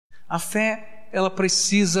A fé, ela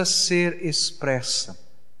precisa ser expressa,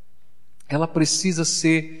 ela precisa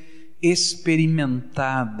ser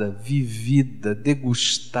experimentada, vivida,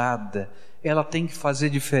 degustada, ela tem que fazer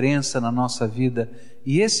diferença na nossa vida,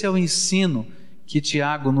 e esse é o ensino que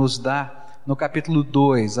Tiago nos dá no capítulo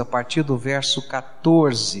 2, a partir do verso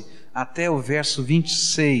 14 até o verso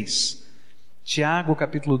 26. Tiago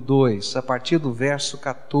capítulo 2, a partir do verso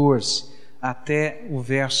 14 até o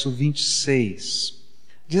verso 26.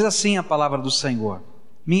 Diz assim a palavra do Senhor: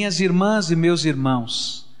 minhas irmãs e meus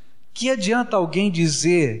irmãos, que adianta alguém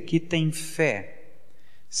dizer que tem fé,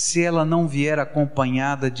 se ela não vier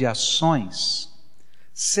acompanhada de ações?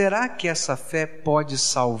 Será que essa fé pode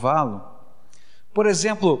salvá-lo? Por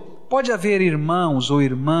exemplo, pode haver irmãos ou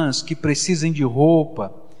irmãs que precisem de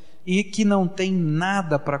roupa e que não têm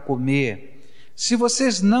nada para comer. Se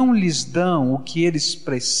vocês não lhes dão o que eles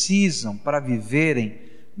precisam para viverem,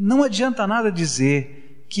 não adianta nada dizer: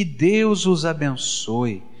 que Deus os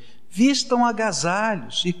abençoe, vistam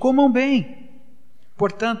agasalhos e comam bem.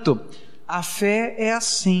 Portanto, a fé é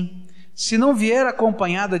assim: se não vier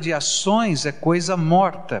acompanhada de ações, é coisa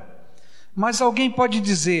morta. Mas alguém pode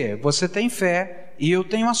dizer: você tem fé e eu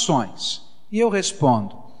tenho ações. E eu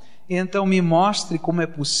respondo: então me mostre como é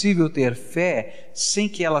possível ter fé sem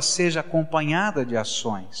que ela seja acompanhada de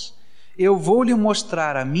ações. Eu vou lhe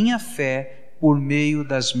mostrar a minha fé por meio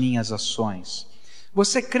das minhas ações.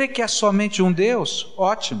 Você crê que há somente um Deus?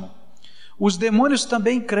 Ótimo. Os demônios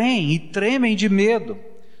também creem e tremem de medo.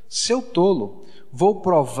 Seu tolo, vou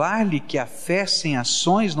provar-lhe que a fé sem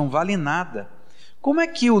ações não vale nada. Como é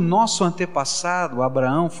que o nosso antepassado,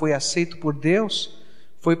 Abraão, foi aceito por Deus?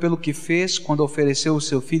 Foi pelo que fez quando ofereceu o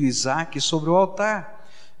seu filho Isaque sobre o altar.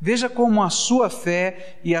 Veja como a sua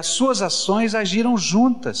fé e as suas ações agiram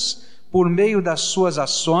juntas. Por meio das suas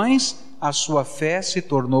ações, a sua fé se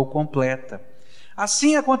tornou completa.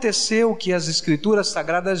 Assim aconteceu o que as Escrituras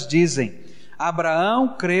Sagradas dizem: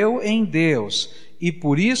 Abraão creu em Deus e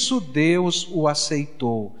por isso Deus o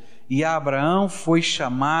aceitou. E Abraão foi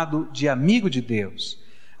chamado de amigo de Deus.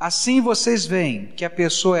 Assim vocês veem que a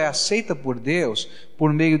pessoa é aceita por Deus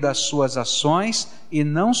por meio das suas ações e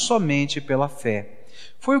não somente pela fé.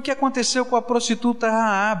 Foi o que aconteceu com a prostituta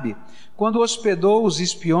Raabe, quando hospedou os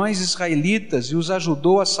espiões israelitas e os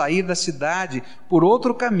ajudou a sair da cidade por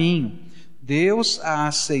outro caminho. Deus a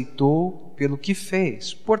aceitou pelo que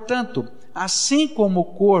fez. Portanto, assim como o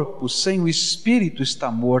corpo sem o espírito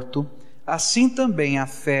está morto, assim também a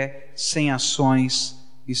fé sem ações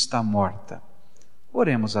está morta.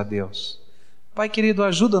 Oremos a Deus. Pai querido,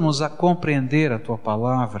 ajuda-nos a compreender a Tua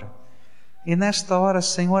palavra. E nesta hora,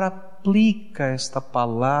 Senhor, aplica esta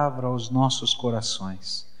palavra aos nossos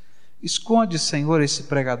corações. Esconde, Senhor, esse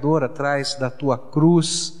pregador atrás da Tua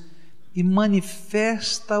cruz e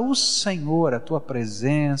manifesta o Senhor, a Tua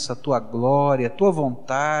presença, a Tua glória, a Tua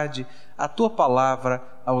vontade, a Tua palavra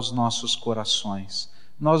aos nossos corações.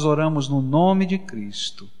 Nós oramos no nome de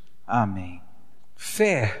Cristo. Amém.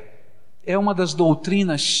 Fé é uma das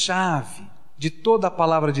doutrinas-chave de toda a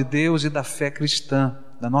palavra de Deus e da fé cristã,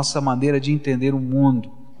 da nossa maneira de entender o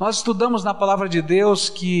mundo. Nós estudamos na palavra de Deus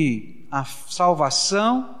que a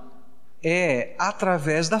salvação é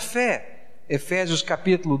através da fé. Efésios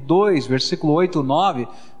capítulo 2, versículo 8 e 9,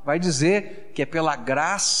 vai dizer que é pela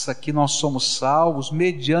graça que nós somos salvos,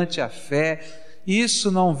 mediante a fé.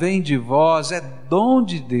 Isso não vem de vós, é dom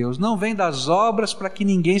de Deus, não vem das obras para que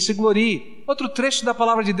ninguém se glorie. Outro trecho da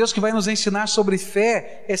palavra de Deus que vai nos ensinar sobre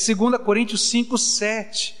fé é 2 Coríntios 5,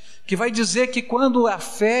 7, que vai dizer que quando a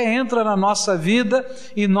fé entra na nossa vida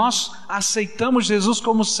e nós aceitamos Jesus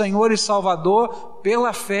como Senhor e Salvador,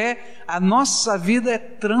 pela fé, a nossa vida é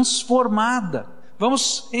transformada.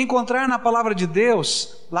 Vamos encontrar na palavra de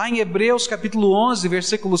Deus, lá em Hebreus capítulo 11,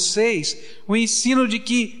 versículo 6, o ensino de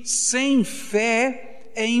que sem fé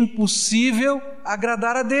é impossível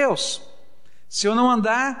agradar a Deus. Se eu não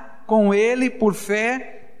andar com Ele por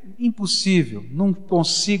fé, impossível, não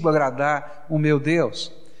consigo agradar o meu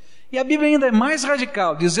Deus. E a Bíblia ainda é mais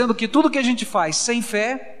radical, dizendo que tudo que a gente faz sem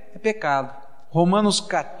fé é pecado. Romanos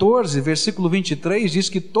 14, versículo 23, diz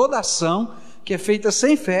que toda ação que é feita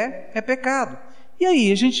sem fé é pecado. E aí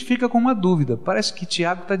a gente fica com uma dúvida, parece que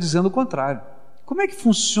Tiago está dizendo o contrário. Como é que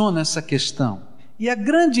funciona essa questão? E a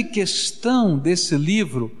grande questão desse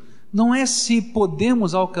livro não é se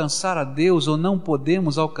podemos alcançar a Deus ou não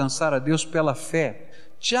podemos alcançar a Deus pela fé.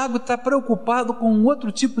 Tiago está preocupado com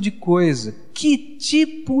outro tipo de coisa. Que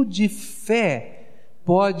tipo de fé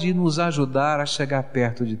pode nos ajudar a chegar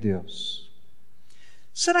perto de Deus?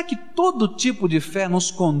 Será que todo tipo de fé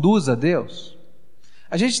nos conduz a Deus?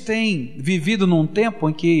 A gente tem vivido num tempo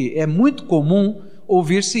em que é muito comum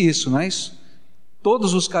ouvir-se isso, não é isso?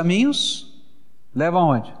 Todos os caminhos levam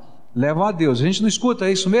aonde? Levam a Deus. A gente não escuta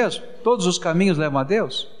isso mesmo? Todos os caminhos levam a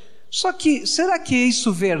Deus? Só que, será que é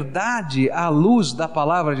isso verdade à luz da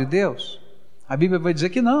palavra de Deus? A Bíblia vai dizer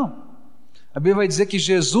que não. A Bíblia vai dizer que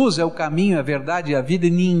Jesus é o caminho, a verdade e a vida,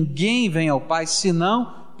 e ninguém vem ao Pai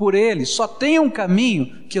senão por Ele. Só tem um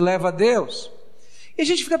caminho que leva a Deus. E a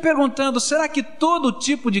gente fica perguntando, será que todo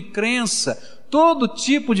tipo de crença, todo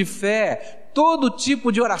tipo de fé, todo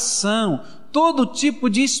tipo de oração, todo tipo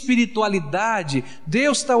de espiritualidade,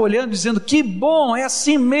 Deus está olhando dizendo, que bom, é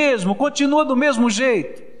assim mesmo, continua do mesmo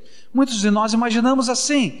jeito? Muitos de nós imaginamos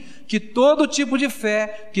assim, que todo tipo de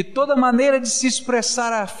fé, que toda maneira de se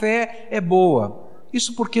expressar a fé é boa.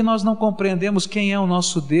 Isso porque nós não compreendemos quem é o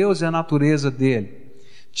nosso Deus e a natureza dele.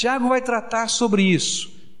 Tiago vai tratar sobre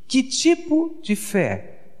isso. Que tipo de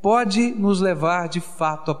fé pode nos levar de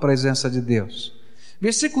fato à presença de Deus?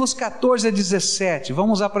 Versículos 14 a 17,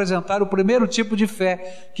 vamos apresentar o primeiro tipo de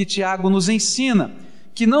fé que Tiago nos ensina,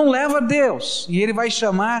 que não leva a Deus, e ele vai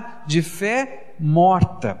chamar de fé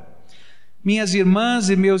morta. Minhas irmãs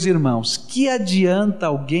e meus irmãos, que adianta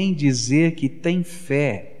alguém dizer que tem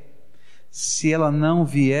fé, se ela não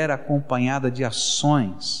vier acompanhada de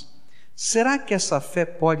ações? Será que essa fé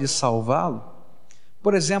pode salvá-lo?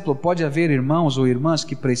 Por exemplo, pode haver irmãos ou irmãs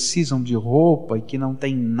que precisam de roupa e que não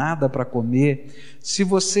têm nada para comer. Se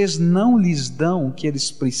vocês não lhes dão o que eles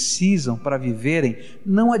precisam para viverem,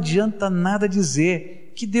 não adianta nada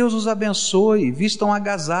dizer. Que Deus os abençoe, vistam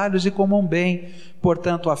agasalhos e comam bem.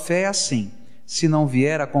 Portanto, a fé é assim: se não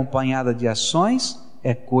vier acompanhada de ações,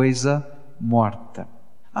 é coisa morta.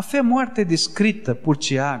 A fé morta é descrita por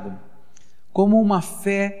Tiago como uma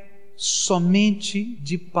fé somente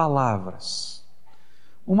de palavras.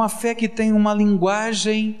 Uma fé que tem uma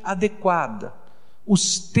linguagem adequada.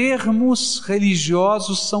 Os termos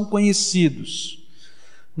religiosos são conhecidos.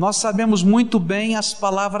 Nós sabemos muito bem as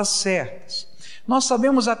palavras certas. Nós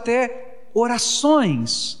sabemos até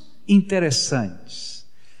orações interessantes.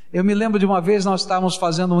 Eu me lembro de uma vez nós estávamos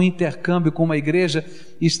fazendo um intercâmbio com uma igreja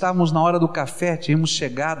e estávamos na hora do café, tínhamos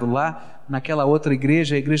chegado lá naquela outra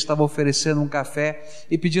igreja, a igreja estava oferecendo um café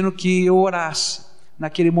e pedindo que eu orasse.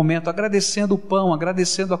 Naquele momento, agradecendo o pão,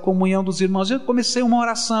 agradecendo a comunhão dos irmãos. Eu comecei uma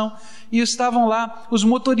oração e estavam lá os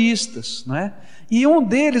motoristas, não é? E um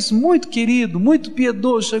deles, muito querido, muito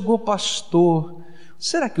piedoso, chegou: pastor,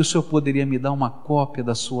 será que o senhor poderia me dar uma cópia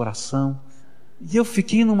da sua oração? E eu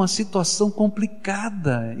fiquei numa situação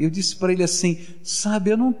complicada. Eu disse para ele assim: sabe,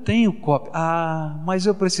 eu não tenho cópia. Mas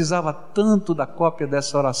eu precisava tanto da cópia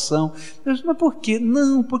dessa oração. Eu disse: mas por quê?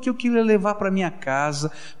 Não, porque eu queria levar para minha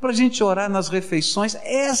casa, para a gente orar nas refeições,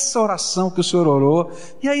 essa oração que o senhor orou.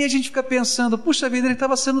 E aí a gente fica pensando, puxa vida, ele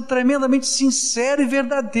estava sendo tremendamente sincero e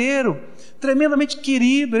verdadeiro, tremendamente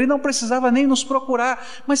querido, ele não precisava nem nos procurar,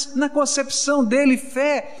 mas na concepção dele,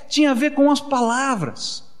 fé tinha a ver com as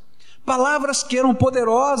palavras. Palavras que eram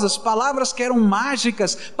poderosas, palavras que eram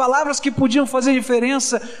mágicas, palavras que podiam fazer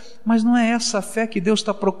diferença, mas não é essa a fé que Deus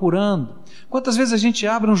está procurando. Quantas vezes a gente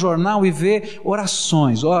abre um jornal e vê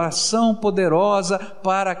orações, oração poderosa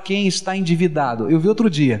para quem está endividado. Eu vi outro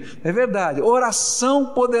dia, é verdade, oração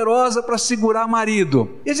poderosa para segurar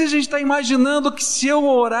marido. E às vezes a gente está imaginando que se eu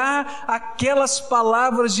orar aquelas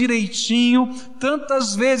palavras direitinho,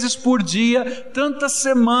 tantas vezes por dia, tantas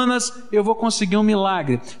semanas, eu vou conseguir um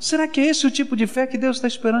milagre. Será que é esse o tipo de fé que Deus está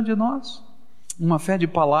esperando de nós? Uma fé de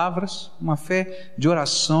palavras, uma fé de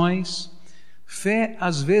orações, fé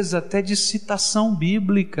às vezes até de citação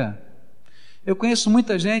bíblica. Eu conheço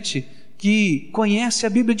muita gente que conhece a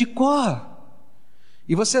Bíblia de cor,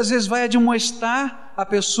 e você às vezes vai admoestar a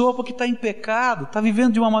pessoa porque está em pecado, está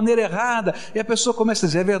vivendo de uma maneira errada, e a pessoa começa a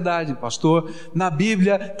dizer: é verdade, pastor, na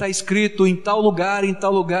Bíblia está escrito em tal lugar,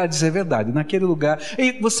 diz: é verdade, naquele lugar.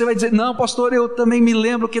 E você vai dizer: não, pastor, eu também me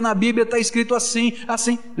lembro que na Bíblia está escrito assim,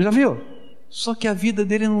 já viu? Só que a vida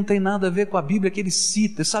dele não tem nada a ver com a Bíblia que ele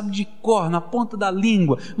cita, sabe de cor, na ponta da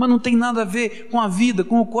língua, mas não tem nada a ver com a vida,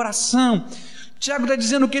 com o coração. Tiago está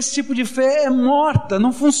dizendo que esse tipo de fé é morta,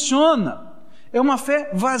 não funciona, é uma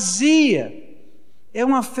fé vazia, é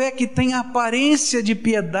uma fé que tem aparência de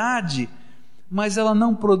piedade, mas ela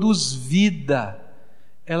não produz vida,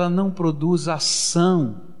 ela não produz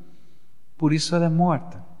ação, por isso ela é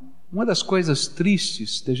morta. Uma das coisas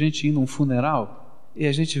tristes da gente ir num funeral é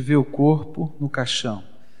a gente ver o corpo no caixão.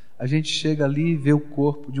 A gente chega ali e vê o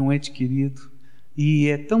corpo de um ente querido, e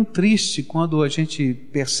é tão triste quando a gente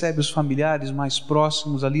percebe os familiares mais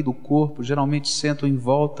próximos ali do corpo, geralmente sentam em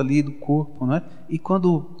volta ali do corpo, não é? E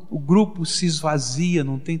quando o grupo se esvazia,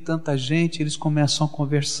 não tem tanta gente, eles começam a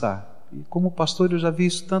conversar. E como pastor eu já vi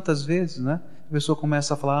isso tantas vezes, né? A pessoa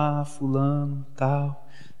começa a falar: fulano, tal.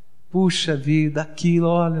 puxa vida, aquilo,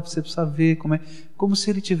 olha, você precisa ver como é, como se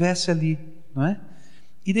ele estivesse ali, não é?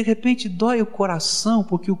 E de repente dói o coração,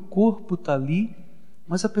 porque o corpo está ali,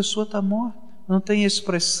 mas a pessoa está morta, não tem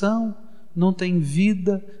expressão, não tem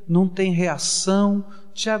vida, não tem reação.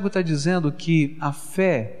 Tiago está dizendo que a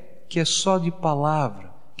fé, que é só de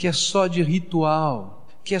palavra, que é só de ritual,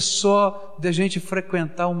 que é só de a gente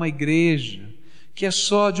frequentar uma igreja, que é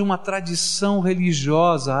só de uma tradição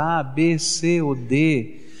religiosa, A, B, C ou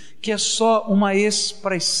D, que é só uma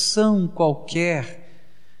expressão qualquer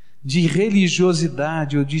de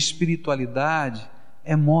religiosidade ou de espiritualidade,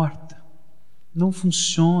 é morta, não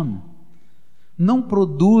funciona, não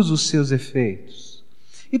produz os seus efeitos.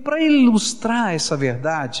 E para ilustrar essa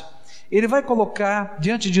verdade, ele vai colocar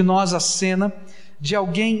diante de nós a cena de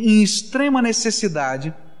alguém em extrema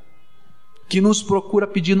necessidade que nos procura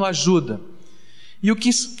pedindo ajuda. E o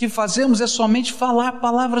que fazemos é somente falar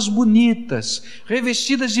palavras bonitas,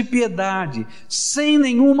 revestidas de piedade, sem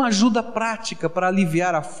nenhuma ajuda prática para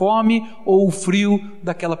aliviar a fome ou o frio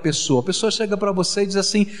daquela pessoa. A pessoa chega para você e diz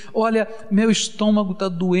assim: olha, meu estômago está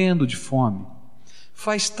doendo de fome,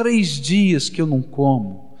 faz 3 dias que eu não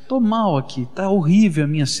como, estou mal aqui, está horrível a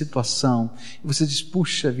minha situação. E você diz: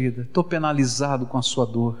 puxa vida, estou penalizado com a sua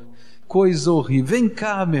dor, coisa horrível, vem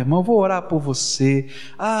cá meu irmão, eu vou orar por você.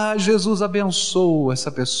 Jesus abençoa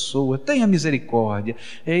essa pessoa, tenha misericórdia.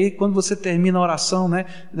 E aí quando você termina a oração, né,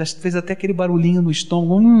 fez até aquele barulhinho no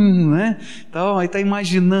estômago, né? Então aí está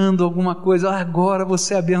imaginando alguma coisa, agora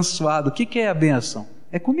você é abençoado. O que é a bênção?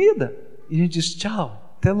 É comida. E a gente diz: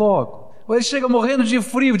 tchau, até logo. Ou ele chega morrendo de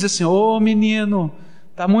frio e diz assim: ô menino,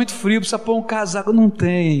 está muito frio, precisa pôr um casaco. Não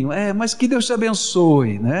tenho. Mas que Deus te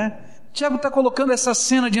abençoe, né? Tiago está colocando essa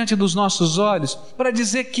cena diante dos nossos olhos para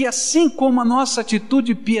dizer que assim como a nossa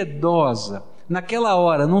atitude piedosa naquela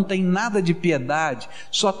hora não tem nada de piedade,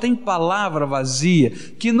 só tem palavra vazia,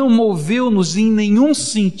 que não moveu-nos em nenhum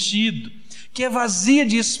sentido, que é vazia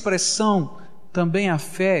de expressão, também a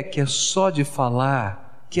fé, que é só de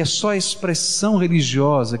falar, que é só expressão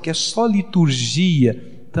religiosa, que é só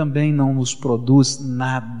liturgia, também não nos produz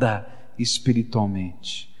nada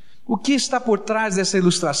espiritualmente. O que está por trás dessa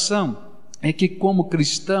ilustração é que, como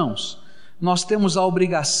cristãos, nós temos a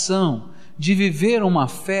obrigação de viver uma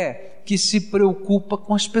fé que se preocupa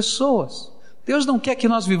com as pessoas. Deus não quer que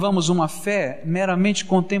nós vivamos uma fé meramente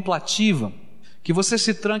contemplativa, que você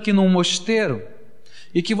se tranque num mosteiro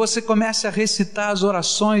e que você comece a recitar as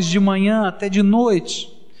orações de manhã até de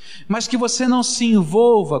noite, mas que você não se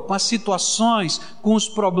envolva com as situações, com os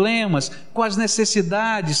problemas, com as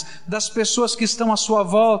necessidades das pessoas que estão à sua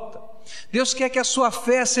volta. Deus quer que a sua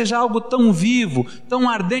fé seja algo tão vivo, tão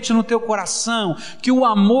ardente no teu coração, que o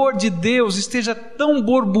amor de Deus esteja tão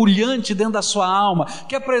borbulhante dentro da sua alma,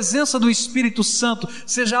 que a presença do Espírito Santo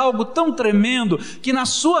seja algo tão tremendo, que na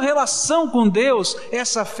sua relação com Deus,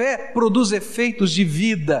 essa fé produz efeitos de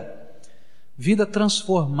vida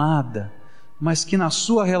transformada, mas que na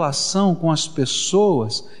sua relação com as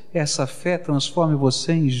pessoas, essa fé transforme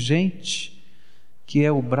você em gente que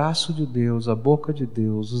é o braço de Deus, a boca de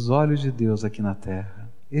Deus, os olhos de Deus aqui na terra.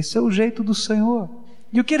 Esse é o jeito do Senhor.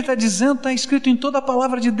 E o que Ele está dizendo está escrito em toda a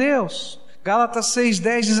palavra de Deus. Gálatas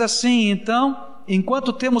 6,10 diz assim: então,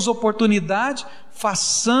 enquanto temos oportunidade,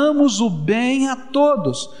 façamos o bem a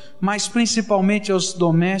todos, mas principalmente aos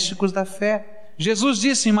domésticos da fé. Jesus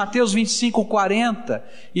disse em Mateus 25:40,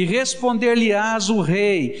 e responder-lhe-ás o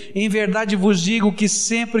rei: em verdade vos digo que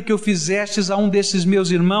sempre que o fizestes a um desses meus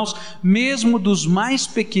irmãos, mesmo dos mais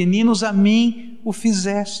pequeninos, a mim o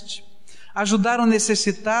fizeste. Ajudar o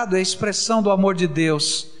necessitado é a expressão do amor de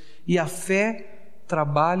Deus, e a fé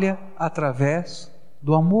trabalha através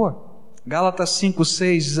do amor. Gálatas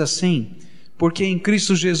 5,6 diz assim: porque em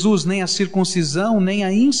Cristo Jesus nem a circuncisão nem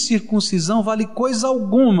a incircuncisão vale coisa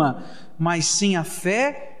alguma, mas sim a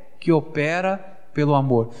fé que opera pelo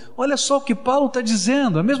amor. Olha só o que Paulo está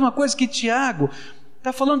dizendo, a mesma coisa que Tiago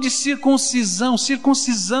está falando de circuncisão.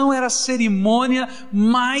 Circuncisão era a cerimônia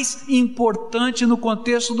mais importante no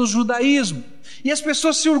contexto do judaísmo, e as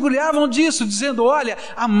pessoas se orgulhavam disso, dizendo: olha,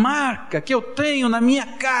 a marca que eu tenho na minha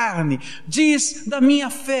carne diz da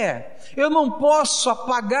minha fé. Eu não posso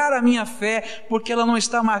apagar a minha fé, porque ela não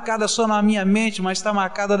está marcada só na minha mente, mas está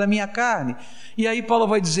marcada na minha carne. E aí Paulo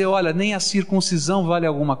vai dizer: olha, nem a circuncisão vale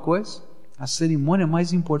alguma coisa, a cerimônia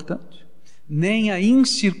mais importante, nem a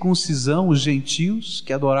incircuncisão, os gentios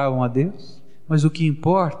que adoravam a Deus, mas o que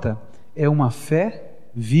importa é uma fé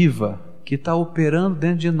viva, que está operando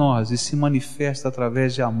dentro de nós e se manifesta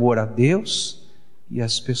através de amor a Deus e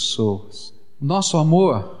às pessoas. Nosso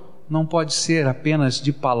amor não pode ser apenas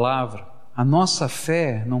de palavra, a nossa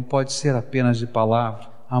fé não pode ser apenas de palavra,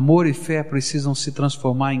 Amor e fé precisam se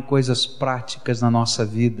transformar em coisas práticas na nossa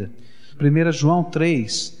vida. 1 João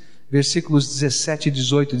 3, versículos 17 e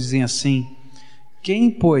 18 dizem assim: quem,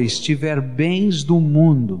 pois, tiver bens do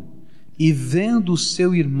mundo e vendo o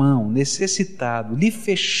seu irmão necessitado lhe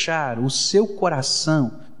fechar o seu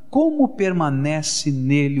coração, como permanece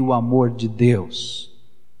nele o amor de Deus?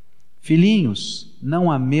 Filhinhos, não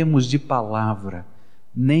amemos de palavra,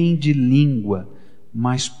 nem de língua,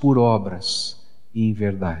 mas por obras e em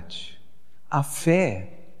verdade. A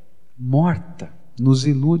fé morta nos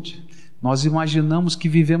ilude. Nós imaginamos que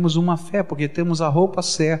vivemos uma fé porque temos a roupa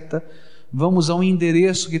certa, vamos a um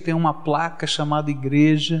endereço que tem uma placa chamada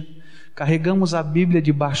igreja, carregamos a Bíblia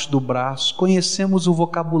debaixo do braço, conhecemos o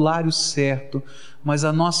vocabulário certo, mas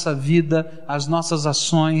a nossa vida, as nossas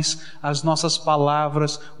ações, as nossas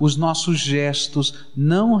palavras, os nossos gestos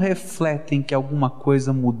não refletem que alguma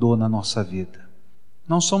coisa mudou na nossa vida.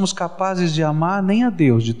 Não somos capazes de amar nem a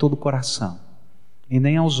Deus de todo o coração e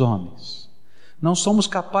nem aos homens. Não somos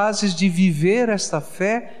capazes de viver esta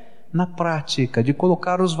fé na prática, de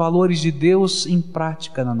colocar os valores de Deus em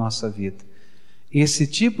prática na nossa vida. Esse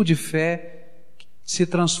tipo de fé se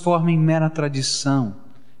transforma em mera tradição,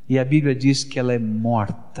 e a Bíblia diz que ela é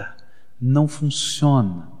morta, não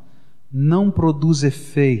funciona, não produz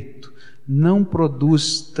efeito, não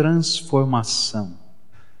produz transformação.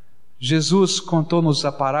 Jesus contou-nos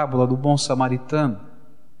a parábola do bom samaritano,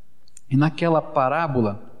 e naquela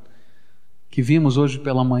parábola que vimos hoje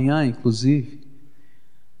pela manhã, inclusive,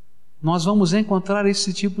 nós vamos encontrar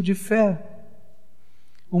esse tipo de fé,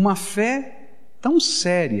 uma fé tão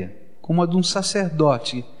séria como a de um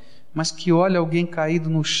sacerdote, mas que olha alguém caído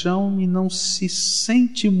no chão e não se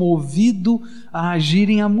sente movido a agir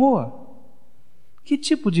em amor. Que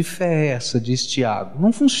tipo de fé é essa, diz Tiago?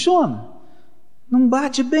 Não funciona, não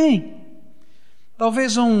bate bem.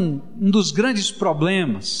 Talvez um dos grandes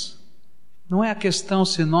problemas não é a questão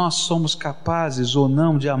se nós somos capazes ou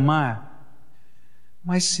não de amar,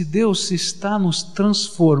 mas se Deus está nos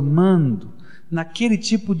transformando naquele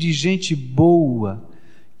tipo de gente boa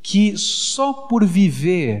que só por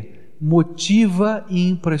viver motiva e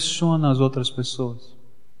impressiona as outras pessoas.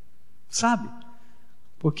 Sabe?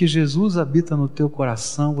 Porque Jesus habita no teu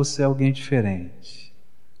coração, você é alguém diferente.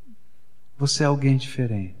 Você é alguém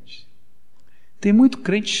diferente. Tem muito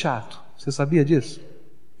crente chato, você sabia disso?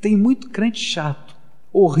 Tem muito crente chato,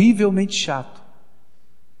 horrivelmente chato.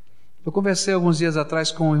 Eu conversei alguns dias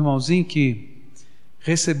atrás com um irmãozinho que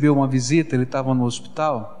recebeu uma visita, ele estava no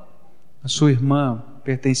hospital, a sua irmã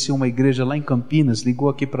pertencia a uma igreja lá em Campinas, ligou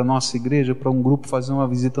aqui para a nossa igreja, para um grupo fazer uma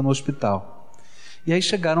visita no hospital. E aí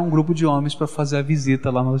chegaram um grupo de homens para fazer a visita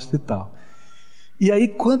lá no hospital. E aí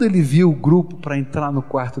quando ele viu o grupo para entrar no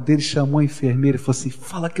quarto dele, chamou a enfermeira e falou assim: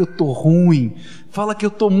 fala que eu estou ruim, fala que eu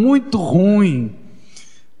estou muito ruim.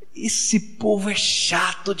 Esse povo é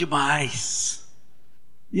chato demais.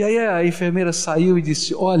 E aí a enfermeira saiu e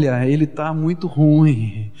disse: olha, ele está muito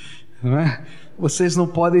ruim, não é? Vocês não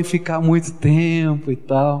podem ficar muito tempo e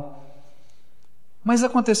tal. Mas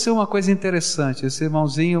aconteceu uma coisa interessante. Esse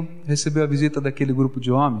irmãozinho recebeu a visita daquele grupo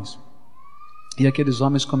de homens, e aqueles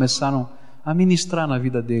homens começaram a ministrar na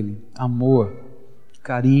vida dele amor,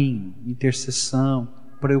 carinho, intercessão,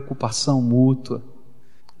 preocupação mútua.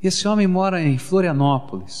 Esse homem mora em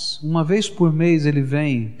Florianópolis. Uma vez por mês ele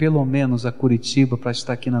vem, pelo menos, a Curitiba para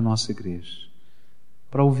estar aqui na nossa igreja,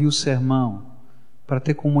 para ouvir o sermão, para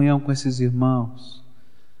ter comunhão com esses irmãos,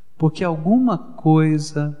 porque alguma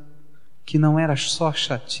coisa que não era só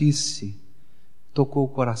chatice tocou o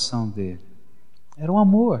coração dele. Era um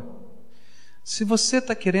amor. Se você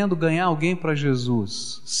está querendo ganhar alguém para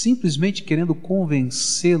Jesus, simplesmente querendo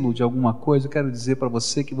convencê-lo de alguma coisa, eu quero dizer para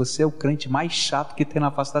você que você é o crente mais chato que tem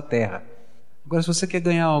na face da terra. Agora, se você quer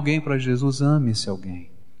ganhar alguém para Jesus, ame esse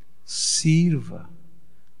alguém, sirva,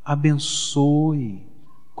 abençoe,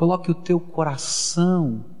 coloque o teu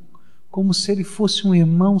coração como se ele fosse um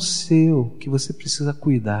irmão seu que você precisa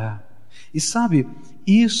cuidar. E sabe,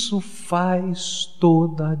 isso faz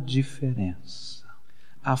toda a diferença.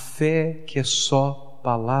 A fé que é só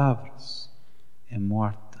palavras é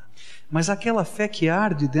morta. Mas aquela fé que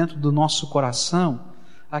arde dentro do nosso coração,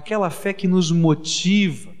 aquela fé que nos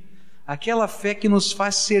motiva, aquela fé que nos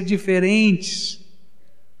faz ser diferentes,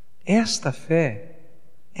 esta fé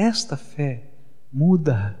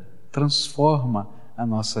muda, transforma a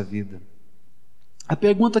nossa vida. A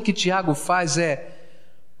pergunta que Tiago faz é: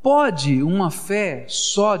 pode uma fé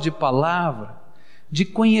só de palavra, de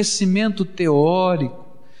conhecimento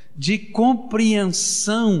teórico, de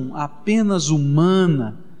compreensão apenas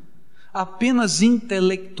humana, apenas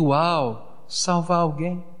intelectual, salvar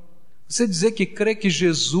alguém? Você dizer que crê que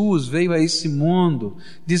Jesus veio a esse mundo,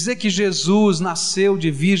 dizer que Jesus nasceu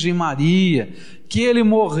de Virgem Maria, que Ele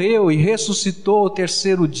morreu e ressuscitou ao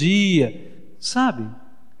terceiro dia, sabe?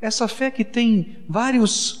 Essa fé que tem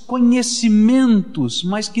vários conhecimentos,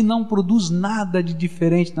 mas que não produz nada de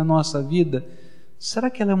diferente na nossa vida, será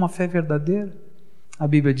que ela é uma fé verdadeira? A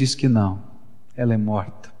Bíblia diz que não, ela é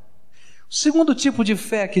morta. O segundo tipo de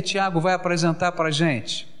fé que Tiago vai apresentar para a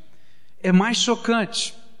gente é mais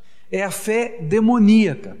chocante, é a fé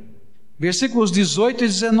demoníaca. Versículos 18 e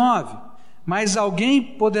 19. Mas alguém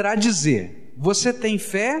poderá dizer: você tem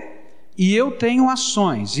fé e eu tenho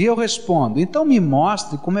ações. E eu respondo: então me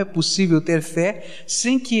mostre como é possível ter fé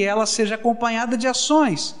sem que ela seja acompanhada de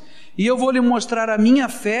ações. E eu vou lhe mostrar a minha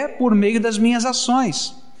fé por meio das minhas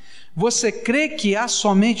ações. Você crê que há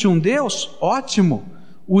somente um Deus? Ótimo!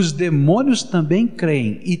 Os demônios também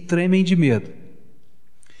creem e tremem de medo.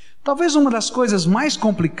 Talvez uma das coisas mais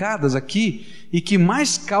complicadas aqui e que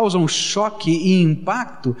mais causam choque e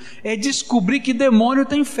impacto é descobrir que demônio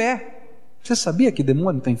tem fé. Você sabia que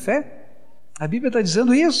demônio tem fé? A Bíblia está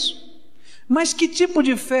dizendo isso. Mas que tipo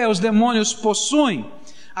de fé os demônios possuem?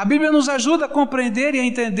 A Bíblia nos ajuda a compreender e a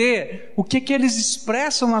entender o que eles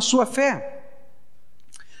expressam na sua fé.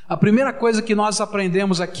 A primeira coisa que nós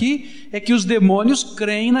aprendemos aqui é que os demônios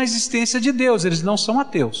creem na existência de Deus, eles não são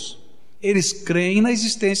ateus. Eles creem na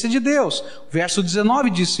existência de Deus. O verso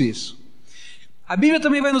 19 diz isso. A Bíblia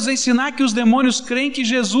também vai nos ensinar que os demônios creem que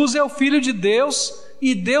Jesus é o Filho de Deus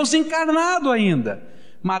e Deus encarnado ainda.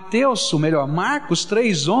 Marcos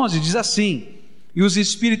 3,11 diz assim: e os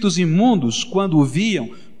espíritos imundos, quando o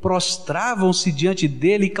viam, prostravam-se diante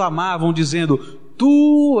dele e clamavam, dizendo: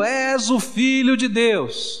 tu és o Filho de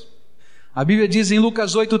Deus. A Bíblia diz em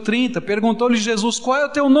Lucas 8,30, perguntou-lhe Jesus: qual é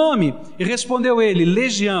o teu nome? E respondeu ele: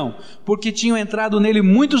 Legião, porque tinham entrado nele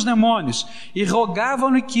muitos demônios, e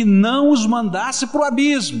rogavam-lhe que não os mandasse para o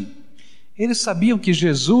abismo. Eles sabiam que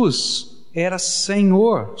Jesus era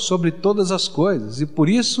Senhor sobre todas as coisas, e por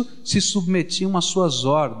isso se submetiam às suas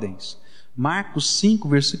ordens. Marcos 5,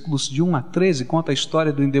 versículos de 1 a 13, conta a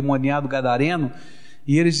história do endemoniado gadareno,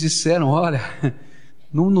 e eles disseram: olha,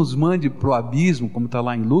 não nos mande para o abismo, como está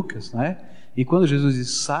lá em Lucas, né? E quando Jesus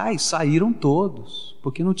disse: saíram todos,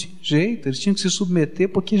 porque não tinha jeito, eles tinham que se submeter,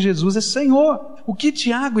 porque Jesus é Senhor. O que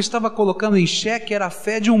Tiago estava colocando em xeque era a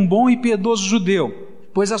fé de um bom e piedoso judeu,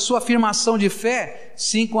 pois a sua afirmação de fé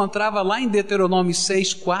se encontrava lá em Deuteronômio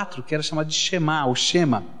 6,4, que era chamado de Shema, ou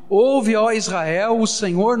Shema. Ouve, ó Israel, o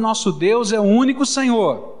Senhor nosso Deus é o único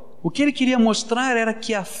Senhor. O que ele queria mostrar era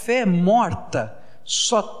que a fé morta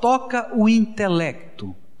só toca o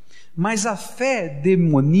intelecto, mas a fé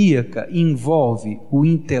demoníaca envolve o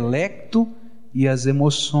intelecto e as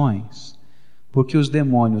emoções, porque os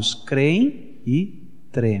demônios creem e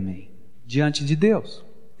tremem diante de Deus.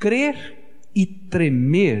 Crer e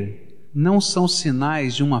tremer não são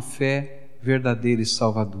sinais de uma fé verdadeira e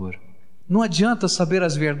salvadora. Não adianta saber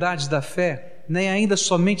as verdades da fé, nem ainda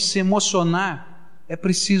somente se emocionar, é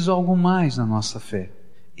preciso algo mais na nossa fé.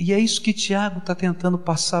 E é isso que Tiago está tentando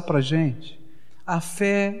passar para a gente. A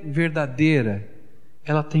fé verdadeira,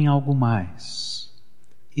 ela tem algo mais.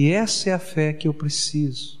 E essa é a fé que eu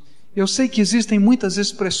preciso. Eu sei que existem muitas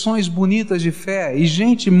expressões bonitas de fé e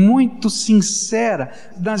gente muito sincera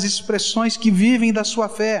nas expressões que vivem da sua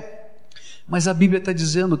fé. Mas a Bíblia está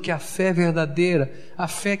dizendo que a fé verdadeira, a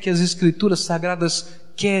fé que as Escrituras Sagradas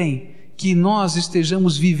querem que nós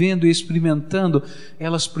estejamos vivendo e experimentando,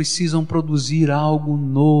 elas precisam produzir algo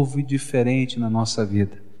novo e diferente na nossa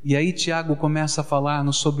vida. E aí Tiago começa a falar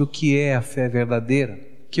sobre o que é a fé verdadeira,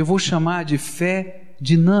 que eu vou chamar de fé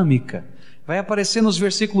dinâmica. Vai aparecer nos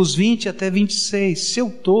versículos 20 até 26.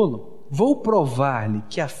 Seu tolo, vou provar-lhe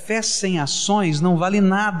que a fé sem ações não vale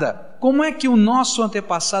nada. Como é que o nosso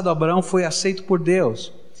antepassado Abraão foi aceito por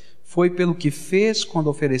Deus? Foi pelo que fez quando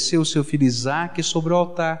ofereceu o seu filho Isaque sobre o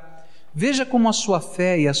altar. Veja como a sua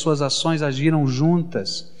fé e as suas ações agiram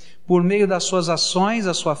juntas. Por meio das suas ações,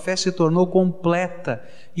 a sua fé se tornou completa.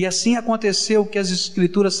 E assim aconteceu o que as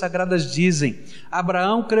Escrituras Sagradas dizem.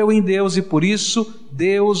 Abraão creu em Deus e por isso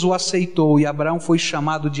Deus o aceitou. E Abraão foi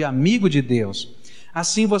chamado de amigo de Deus.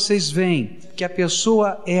 Assim vocês veem que a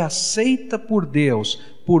pessoa é aceita por Deus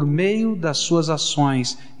por meio das suas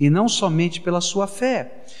ações e não somente pela sua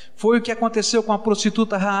fé. Foi o que aconteceu com a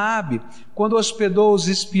prostituta Raabe, quando hospedou os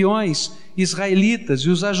espiões israelitas e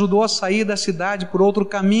os ajudou a sair da cidade por outro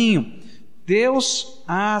caminho. Deus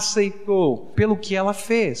a aceitou pelo que ela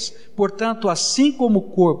fez. Portanto, assim como o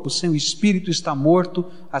corpo sem o espírito está morto,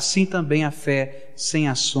 assim também a fé sem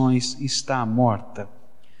ações está morta.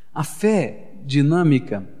 A fé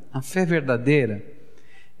dinâmica, a fé verdadeira,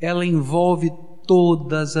 ela envolve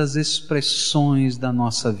todas as expressões da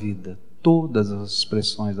nossa vida. Todas as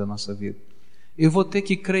expressões da nossa vida. Eu vou ter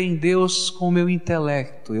que crer em Deus com o meu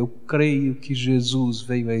intelecto. Eu creio que Jesus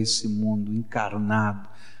veio a esse mundo encarnado,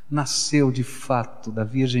 nasceu de fato da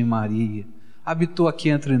Virgem Maria, habitou aqui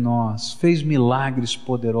entre nós, fez milagres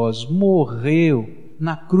poderosos, morreu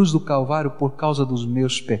na cruz do Calvário por causa dos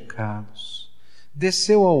meus pecados,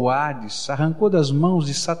 desceu ao Hades, arrancou das mãos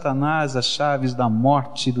de Satanás as chaves da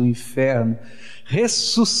morte e do inferno,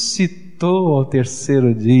 ressuscitou ao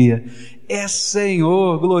terceiro dia, é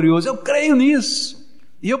Senhor glorioso. Eu creio nisso,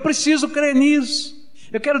 e eu preciso crer nisso.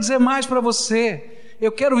 Eu quero dizer mais para você.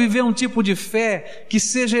 Eu quero viver um tipo de fé que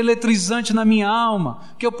seja eletrizante na minha alma,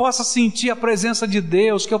 que eu possa sentir a presença de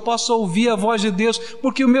Deus, que eu possa ouvir a voz de Deus,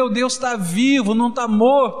 porque o meu Deus está vivo, não está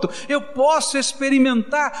morto. Eu posso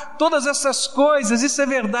experimentar todas essas coisas, isso é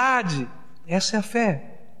verdade. Essa é a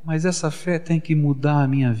fé, mas essa fé tem que mudar a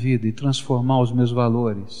minha vida e transformar os meus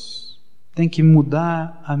valores. Tem que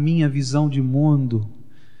mudar a minha visão de mundo,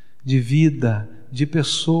 de vida, de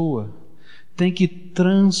pessoa. Tem que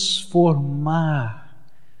transformar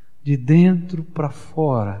de dentro para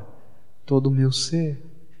fora todo o meu ser.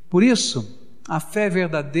 Por isso, a fé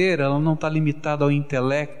verdadeira, ela não está limitada ao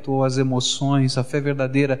intelecto ou às emoções. A fé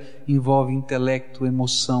verdadeira envolve intelecto,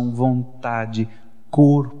 emoção, vontade,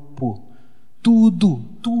 corpo, tudo,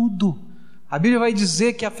 tudo. A Bíblia vai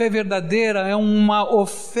dizer que a fé verdadeira é uma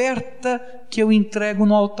oferta que eu entrego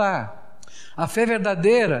no altar. A fé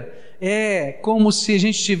verdadeira é como se a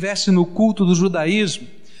gente estivesse no culto do judaísmo,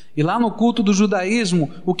 e lá no culto do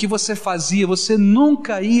judaísmo, o que você fazia? Você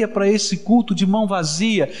nunca ia para esse culto de mão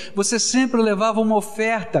vazia, você sempre levava uma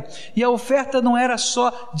oferta, e a oferta não era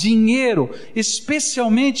só dinheiro,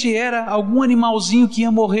 especialmente era algum animalzinho que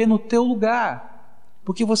ia morrer no teu lugar,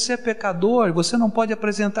 porque você é pecador, você não pode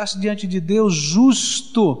apresentar-se diante de Deus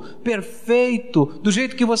justo, perfeito, do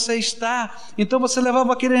jeito que você está. Então você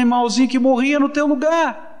levava aquele animalzinho que morria no teu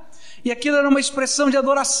lugar, e aquilo era uma expressão de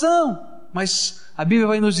adoração. Mas a Bíblia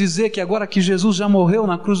vai nos dizer que agora que Jesus já morreu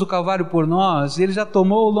na cruz do Calvário por nós, Ele já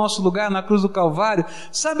tomou o nosso lugar na cruz do Calvário,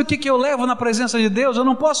 sabe o que eu levo na presença de Deus? Eu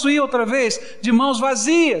não posso ir outra vez de mãos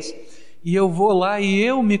vazias, e eu vou lá e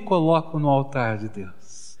eu me coloco no altar de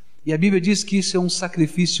Deus. E a Bíblia diz que isso é um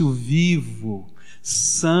sacrifício vivo,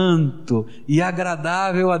 santo e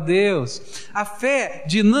agradável a Deus. A fé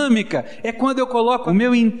dinâmica é quando eu coloco o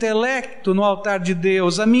meu intelecto no altar de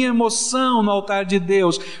Deus, a minha emoção no altar de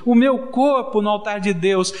Deus, o meu corpo no altar de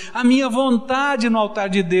Deus, a minha vontade no altar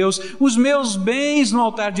de Deus, os meus bens no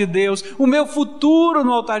altar de Deus, o meu futuro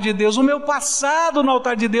no altar de Deus, o meu passado no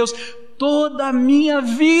altar de Deus, toda a minha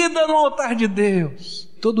vida no altar de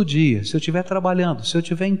Deus. Todo dia, se eu estiver trabalhando, se eu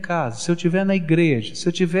estiver em casa, se eu estiver na igreja, se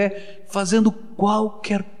eu estiver fazendo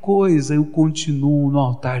qualquer coisa, eu continuo no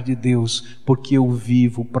altar de Deus, porque eu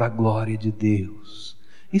vivo para a glória de Deus.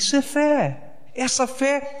 Isso é fé. Essa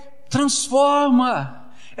fé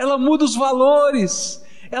transforma, ela muda os valores,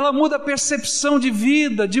 ela muda a percepção de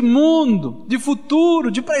vida, de mundo, de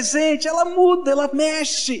futuro, de presente, ela muda, ela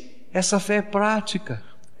mexe. Essa fé é prática,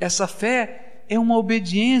 essa fé é uma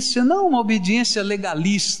obediência, não uma obediência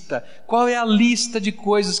legalista. Qual é a lista de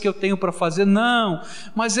coisas que eu tenho para fazer? Não,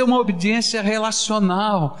 mas é uma obediência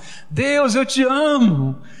relacional. Deus, eu te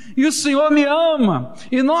amo, e o Senhor me ama,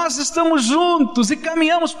 e nós estamos juntos e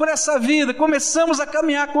caminhamos por essa vida, começamos a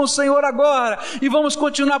caminhar com o Senhor agora, e vamos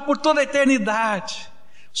continuar por toda a eternidade.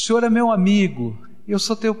 O Senhor é meu amigo, eu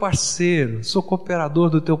sou teu parceiro, sou cooperador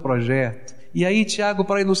do teu projeto. E aí Tiago,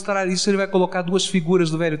 para ilustrar isso, ele vai colocar duas figuras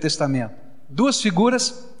do Velho Testamento. Duas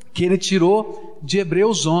figuras que ele tirou de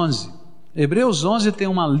Hebreus 11. Hebreus 11 tem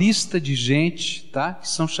uma lista de gente, tá? Que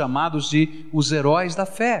são chamados de os heróis da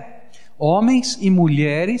fé. Homens e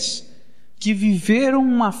mulheres que viveram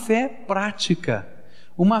uma fé prática.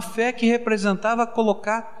 Uma fé que representava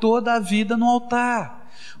colocar toda a vida no altar.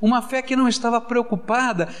 Uma fé que não estava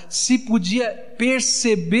preocupada se podia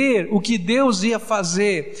perceber o que Deus ia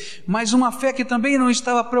fazer, mas uma fé que também não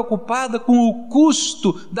estava preocupada com o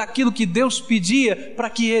custo daquilo que Deus pedia para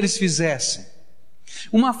que eles fizessem.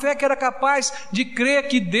 Uma fé que era capaz de crer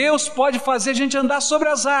que Deus pode fazer a gente andar sobre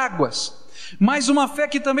as águas, mas uma fé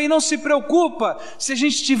que também não se preocupa se a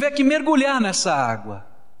gente tiver que mergulhar nessa água.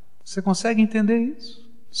 Você consegue entender isso?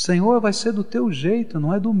 Senhor, vai ser do teu jeito,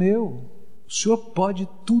 não é do meu. O Senhor pode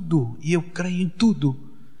tudo, e eu creio em tudo,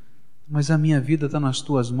 mas a minha vida está nas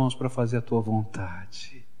tuas mãos para fazer a tua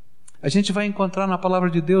vontade. A gente vai encontrar na palavra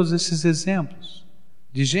de Deus esses exemplos,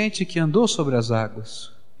 de gente que andou sobre as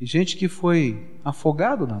águas, e gente que foi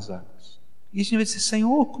afogado nas águas. E a gente vai dizer,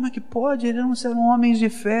 Senhor, como é que pode? Eles não eram homens de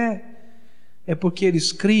fé. É porque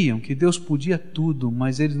eles criam que Deus podia tudo,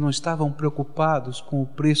 mas eles não estavam preocupados com o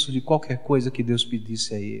preço de qualquer coisa que Deus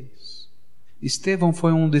pedisse a eles. Estevão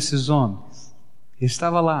foi um desses homens.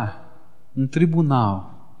 Estava lá, um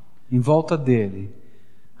tribunal, em volta dele,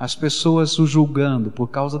 as pessoas o julgando por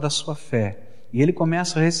causa da sua fé. E ele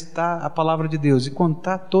começa a recitar a palavra de Deus e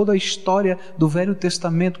contar toda a história do Velho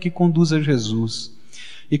Testamento que conduz a Jesus.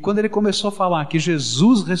 E quando ele começou a falar que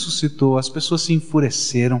Jesus ressuscitou, as pessoas se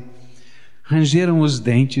enfureceram, rangeram os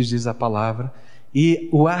dentes, diz a palavra, e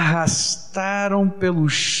o arrastaram pelo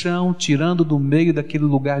chão, tirando do meio daquele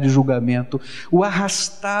lugar de julgamento, o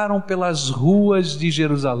arrastaram pelas ruas de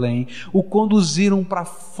Jerusalém, o conduziram para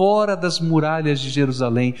fora das muralhas de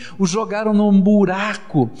Jerusalém, o jogaram num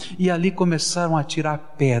buraco e ali começaram a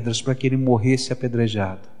tirar pedras para que ele morresse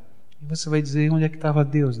apedrejado. E você vai dizer, onde é que estava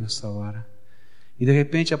Deus nessa hora? E de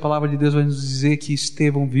repente a palavra de Deus vai nos dizer que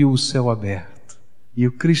Estevão viu o céu aberto e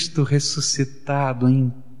o Cristo ressuscitado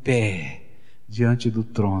em pé diante do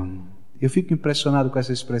trono. Eu fico impressionado com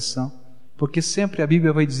essa expressão, porque sempre a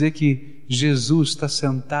Bíblia vai dizer que Jesus está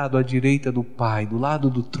sentado à direita do Pai, do lado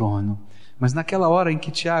do trono. Mas naquela hora em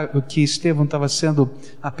que Estevão estava sendo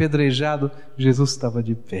apedrejado, Jesus estava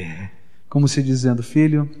de pé, como se dizendo,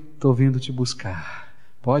 filho, estou vindo te buscar,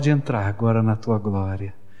 pode entrar agora na tua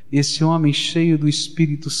glória. Esse homem cheio do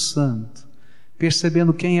Espírito Santo,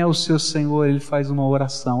 percebendo quem é o seu Senhor, ele faz uma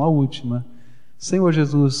oração, a última. Senhor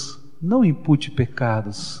Jesus, não impute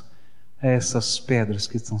pecados a essas pedras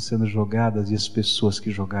que estão sendo jogadas e as pessoas que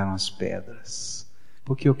jogaram as pedras,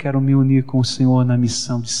 porque eu quero me unir com o Senhor na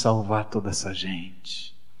missão de salvar toda essa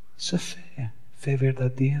gente. Isso é fé, fé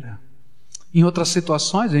verdadeira. Em outras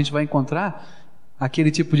situações a gente vai encontrar aquele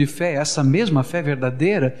tipo de fé, essa mesma fé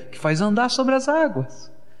verdadeira que faz andar sobre as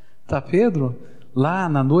águas. Está Pedro lá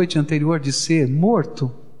na noite anterior de ser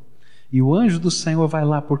morto, e o anjo do Senhor vai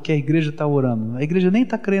lá porque a igreja está orando. A igreja nem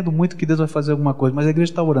está crendo muito que Deus vai fazer alguma coisa, mas a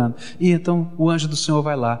igreja está orando. E então o anjo do Senhor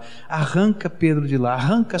vai lá, arranca Pedro de lá,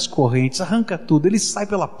 arranca as correntes, arranca tudo. Ele sai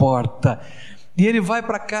pela porta e ele vai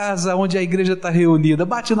para casa onde a igreja está reunida,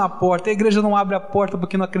 bate na porta, a igreja não abre a porta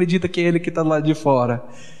porque não acredita que é ele que está lá de fora.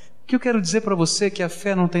 O que eu quero dizer para você é que a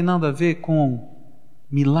fé não tem nada a ver com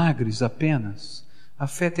milagres apenas. A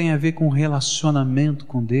fé tem a ver com relacionamento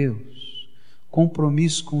com Deus,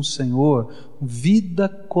 compromisso com o Senhor, vida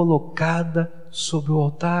colocada sobre o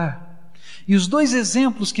altar. E os dois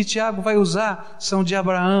exemplos que Tiago vai usar são de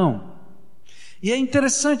Abraão. E é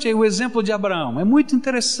interessante aí o exemplo de Abraão, é muito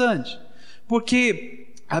interessante,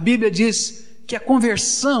 porque a Bíblia diz que a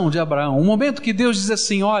conversão de Abraão, o momento que Deus diz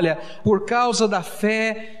assim, olha, por causa da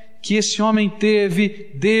fé que esse homem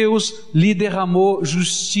teve, Deus lhe derramou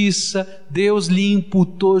justiça, Deus lhe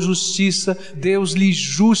imputou justiça, Deus lhe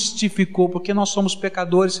justificou, porque nós somos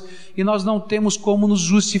pecadores e nós não temos como nos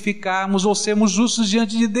justificarmos ou sermos justos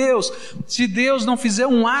diante de Deus, se Deus não fizer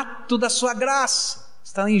um ato da sua graça.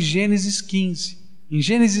 Está em Gênesis 15. Em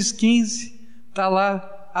Gênesis 15 está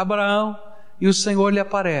lá Abraão e o Senhor lhe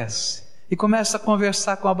aparece e começa a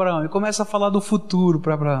conversar com Abraão e começa a falar do futuro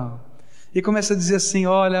para Abraão. E começa a dizer assim,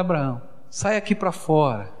 olha Abraão, sai aqui para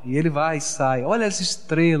fora. E ele vai e sai, olha as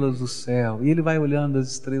estrelas do céu. E ele vai olhando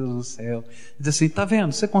as estrelas do céu. E diz assim, está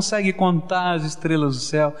vendo, você consegue contar as estrelas do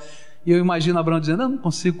céu? E eu imagino Abraão dizendo, eu não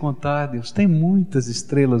consigo contar, Deus, tem muitas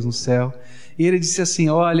estrelas no céu. E ele disse assim,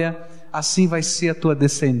 olha, assim vai ser a tua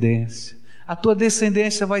descendência. A tua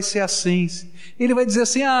descendência vai ser assim. Ele vai dizer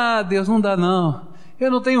assim, Deus, não dá não. Eu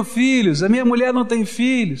não tenho filhos, a minha mulher não tem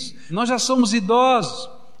filhos. Nós já somos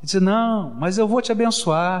idosos. Ele disse, não, mas eu vou te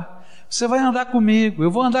abençoar, você vai andar comigo, eu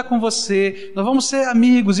vou andar com você, nós vamos ser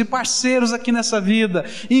amigos e parceiros aqui nessa vida,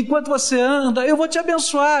 e enquanto você anda, eu vou te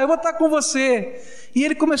abençoar, eu vou estar com você. E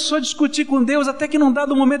ele começou a discutir com Deus, até que num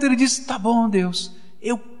dado momento ele disse, tá bom Deus,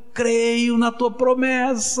 eu creio na tua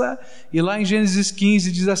promessa. E lá em Gênesis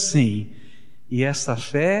 15 diz assim, e essa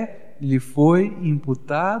fé lhe foi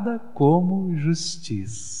imputada como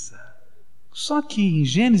justiça. Só que em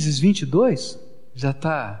Gênesis 22, já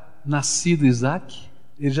está nascido Isaac,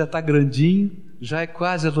 ele já está grandinho, já é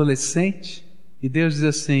quase adolescente, e Deus diz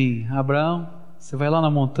assim, Abraão, você vai lá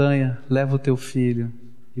na montanha, leva o teu filho,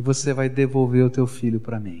 e você vai devolver o teu filho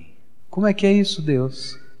para mim. Como é que é isso,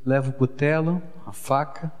 Deus? Leva o cutelo, a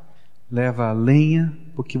faca, leva a lenha,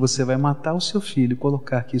 porque você vai matar o seu filho e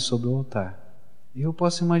colocar aqui sobre o altar. E eu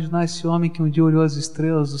posso imaginar esse homem que um dia olhou as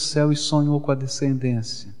estrelas do céu e sonhou com a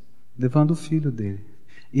descendência, levando o filho dele.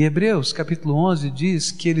 E Hebreus capítulo 11 diz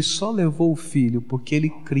que ele só levou o filho porque ele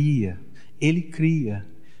cria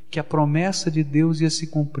que a promessa de Deus ia se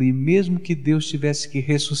cumprir, mesmo que Deus tivesse que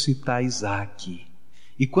ressuscitar Isaac.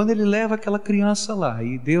 E quando ele leva aquela criança lá,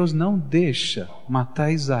 e Deus não deixa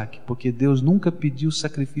matar Isaac, porque Deus nunca pediu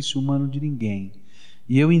sacrifício humano de ninguém.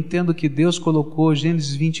 E eu entendo que Deus colocou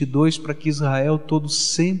Gênesis 22 para que Israel todo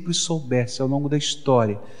sempre soubesse ao longo da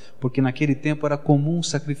história, porque naquele tempo era comum o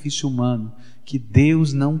sacrifício humano, que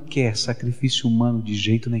Deus não quer sacrifício humano de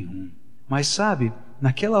jeito nenhum. Mas sabe,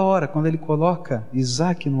 naquela hora, quando ele coloca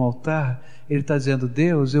Isaac no altar, ele está dizendo: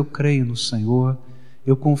 Deus, eu creio no Senhor,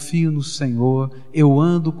 eu confio no Senhor, eu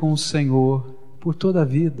ando com o Senhor por toda a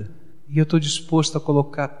vida. E eu estou disposto a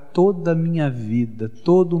colocar toda a minha vida,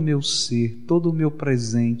 todo o meu ser, todo o meu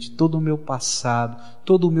presente, todo o meu passado,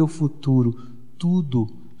 todo o meu futuro, tudo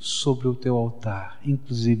sobre o teu altar,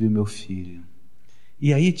 inclusive o meu filho.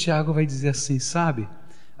 E aí Tiago vai dizer assim, sabe,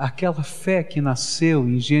 aquela fé que nasceu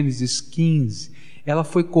em Gênesis 15, ela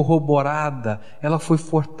foi corroborada, ela foi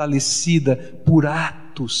fortalecida por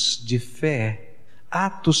atos de fé,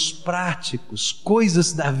 atos práticos,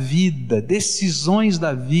 coisas da vida, decisões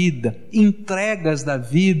da vida, entregas da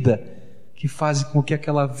vida, que fazem com que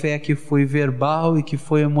aquela fé que foi verbal e que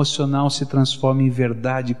foi emocional se transforme em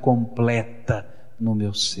verdade completa no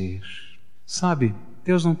meu ser. Sabe,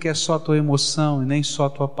 Deus não quer só a tua emoção, nem só a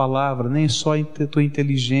tua palavra, nem só a tua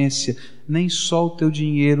inteligência, nem só o teu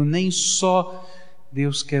dinheiro, nem só...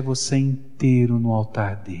 Deus quer você inteiro no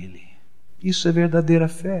altar dele. Isso é verdadeira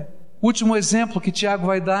fé. O último exemplo que Tiago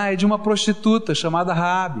vai dar é de uma prostituta chamada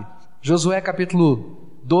Raabe. Josué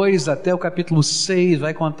capítulo 2 até o capítulo 6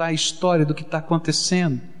 vai contar a história do que está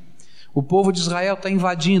acontecendo. O povo de Israel está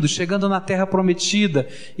invadindo, chegando na terra prometida,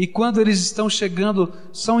 e quando eles estão chegando,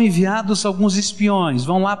 são enviados alguns espiões,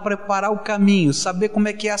 vão lá preparar o caminho, saber como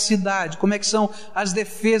é que é a cidade, como é que são as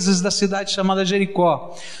defesas da cidade chamada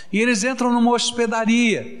Jericó. E eles entram numa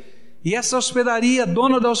hospedaria, e essa hospedaria, a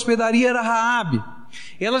dona da hospedaria era Raabe.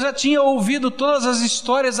 Ela já tinha ouvido todas as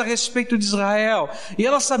histórias a respeito de Israel, e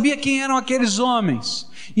ela sabia quem eram aqueles homens,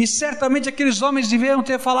 e certamente aqueles homens deveriam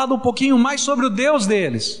ter falado um pouquinho mais sobre o Deus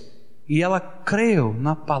deles. E ela creu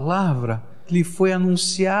na palavra que lhe foi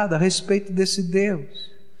anunciada a respeito desse Deus.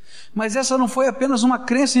 Mas essa não foi apenas uma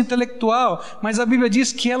crença intelectual, mas a Bíblia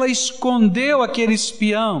diz que ela escondeu aquele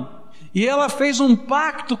espião, e ela fez um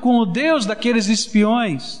pacto com o Deus daqueles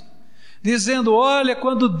espiões, dizendo: olha,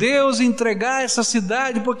 quando Deus entregar essa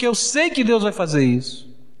cidade, porque eu sei que Deus vai fazer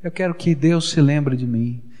isso, eu quero que Deus se lembre de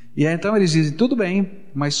mim. E aí então eles dizem: tudo bem,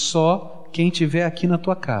 mas só quem estiver aqui na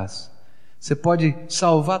tua casa. Você pode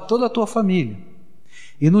salvar toda a tua família.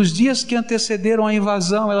 E nos dias que antecederam a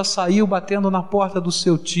invasão, ela saiu batendo na porta do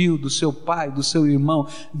seu tio, do seu pai, do seu irmão,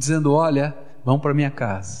 dizendo: olha, vão para minha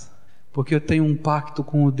casa, porque eu tenho um pacto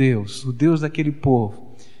com o Deus daquele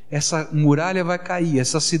povo. Essa muralha vai cair,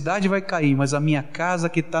 essa cidade vai cair, mas a minha casa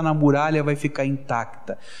que está na muralha vai ficar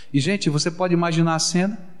intacta. E gente, você pode imaginar a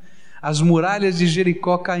cena? As muralhas de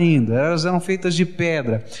Jericó caindo, elas eram feitas de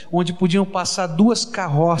pedra, onde podiam passar 2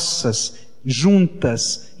 carroças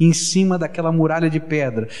juntas em cima daquela muralha de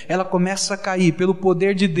pedra. Ela começa a cair pelo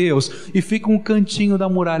poder de Deus e fica um cantinho da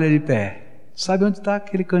muralha de pé. Sabe onde está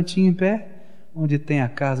aquele cantinho em pé? Onde tem a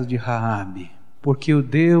casa de Raabe. Porque o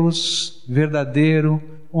Deus verdadeiro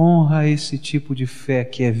honra esse tipo de fé,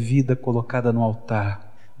 que é vida colocada no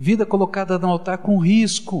altar. Vida colocada no altar com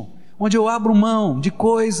risco, onde eu abro mão de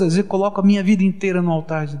coisas e coloco a minha vida inteira no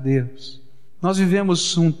altar de Deus. Nós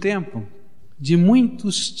vivemos um tempo de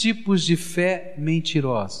muitos tipos de fé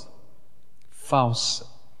mentirosa, falsa,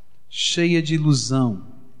 cheia de ilusão,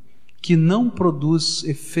 que não produz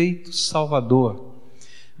efeito salvador,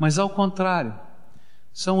 mas ao contrário,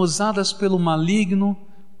 são usadas pelo maligno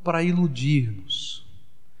para iludir-nos.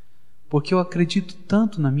 Porque eu acredito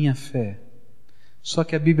tanto na minha fé, só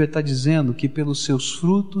que a Bíblia está dizendo que pelos seus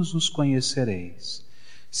frutos os conhecereis.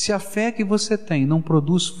 Se a fé que você tem não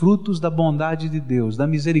produz frutos da bondade de Deus, da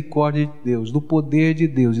misericórdia de Deus, do poder de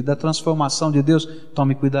Deus e da transformação de Deus,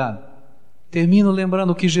 tome cuidado. Termino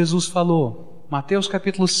lembrando o que Jesus falou. Mateus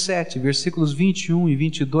capítulo 7, versículos 21 e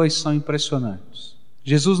 22 são impressionantes.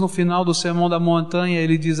 Jesus, no final do Sermão da Montanha,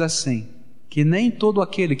 ele diz assim, que nem todo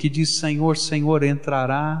aquele que diz Senhor, Senhor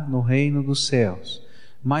entrará no reino dos céus,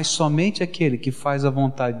 mas somente aquele que faz a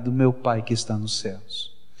vontade do meu Pai que está nos céus.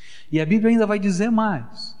 E a Bíblia ainda vai dizer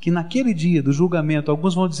mais, que naquele dia do julgamento,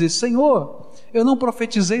 alguns vão dizer, Senhor, eu não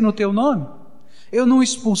profetizei no teu nome? Eu não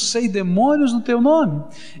expulsei demônios no teu nome?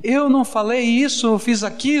 Eu não falei isso, eu fiz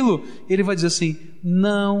aquilo? Ele vai dizer assim,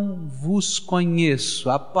 não vos conheço,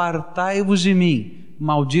 apartai-vos de mim,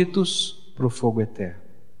 malditos para o fogo eterno.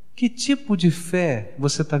 Que tipo de fé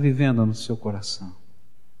você está vivendo no seu coração?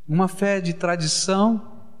 Uma fé de tradição?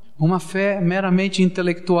 Uma fé meramente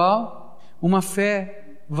intelectual? Uma fé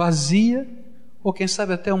vazia, ou quem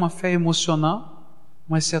sabe até uma fé emocional,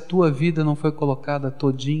 Mas se a tua vida não foi colocada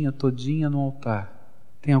todinha no altar,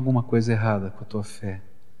 tem alguma coisa errada com a tua fé.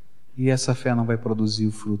 E essa fé não vai produzir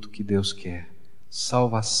o fruto que Deus quer.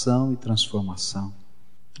 Salvação e transformação.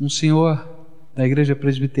 Um senhor da igreja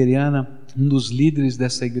presbiteriana, um dos líderes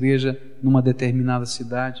dessa igreja numa determinada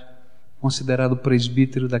cidade, considerado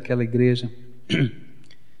presbítero daquela igreja,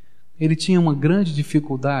 ele tinha uma grande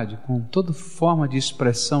dificuldade com toda forma de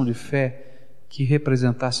expressão de fé que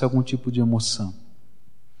representasse algum tipo de emoção.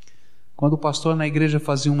 Quando o pastor na igreja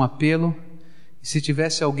fazia um apelo, e se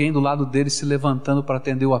tivesse alguém do lado dele se levantando para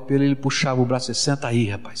atender o apelo, ele puxava o braço e disse: senta aí,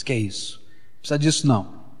 rapaz, que é isso? Não precisa disso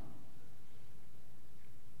não.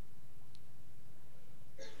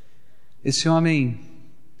 Esse homem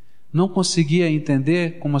não conseguia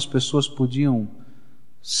entender como as pessoas podiam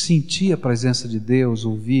sentir a presença de Deus,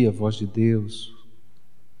 ouvir a voz de Deus.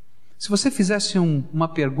 Se você fizesse uma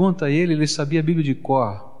pergunta a ele, ele sabia a Bíblia de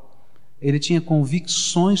cor. Ele tinha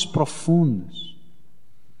convicções profundas.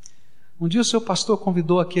 Um dia o seu pastor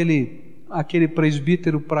convidou aquele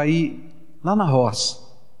presbítero para ir lá na roça,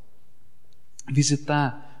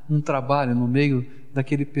 visitar um trabalho no meio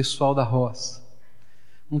daquele pessoal da roça,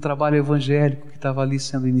 um trabalho evangélico que estava ali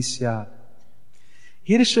sendo iniciado.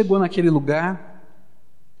 E ele chegou naquele lugar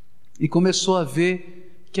e começou a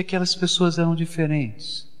ver que aquelas pessoas eram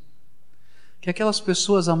diferentes, que aquelas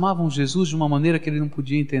pessoas amavam Jesus de uma maneira que ele não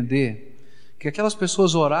podia entender, que aquelas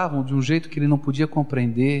pessoas oravam de um jeito que ele não podia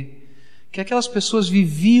compreender, que aquelas pessoas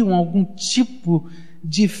viviam algum tipo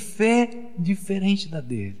de fé diferente da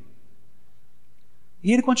dele.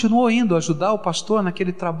 E ele continuou indo ajudar o pastor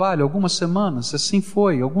naquele trabalho, algumas semanas, assim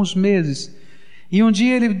foi, alguns meses. E um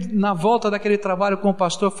dia ele, na volta daquele trabalho com o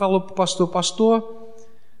pastor, falou para o pastor: pastor,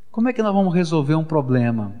 como é que nós vamos resolver um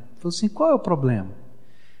problema? Ele falou assim: qual é o problema?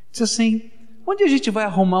 Ele disse assim: onde a gente vai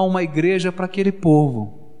arrumar uma igreja para aquele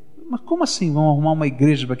povo? Mas como assim vamos arrumar uma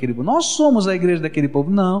igreja para aquele povo? Nós somos a igreja daquele povo.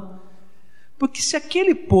 Não, porque se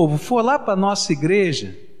aquele povo for lá para a nossa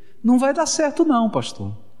igreja, não vai dar certo não,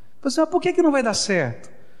 pastor. Mas por que não vai dar certo?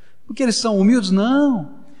 Porque eles são humildes?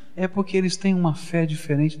 Não, é porque eles têm uma fé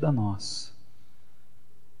diferente da nossa.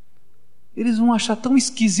 Eles vão achar tão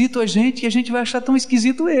esquisito a gente, e a gente vai achar tão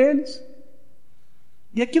esquisito eles.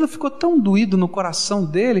 E aquilo ficou tão doído no coração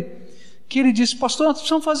dele, que ele disse: pastor, nós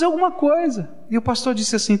precisamos fazer alguma coisa. E o pastor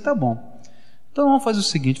disse assim: tá bom, então vamos fazer o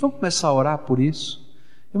seguinte, vamos começar a orar por isso,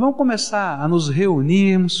 e vamos começar a nos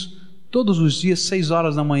reunirmos todos os dias, 6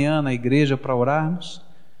 horas da manhã na igreja para orarmos.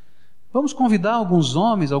 Vamos convidar alguns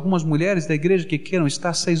homens, algumas mulheres da igreja que queiram estar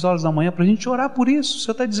às 6 horas da manhã para a gente orar por isso. O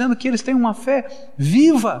Senhor está dizendo que eles têm uma fé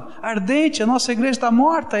viva, ardente, a nossa igreja está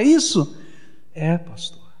morta, é isso? É,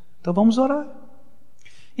 pastor, então vamos orar.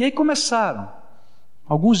 E aí começaram,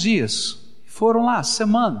 alguns dias, foram lá,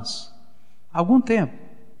 semanas, algum tempo.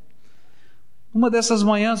 Uma dessas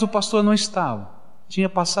manhãs o pastor não estava, tinha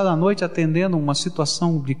passado a noite atendendo uma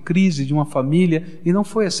situação de crise de uma família, e não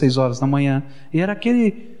foi às 6 horas da manhã, e era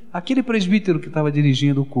aquele presbítero que estava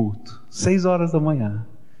dirigindo o culto, 6 horas da manhã.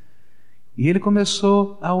 E ele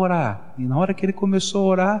começou a orar, e na hora que ele começou a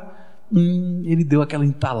orar, ele deu aquela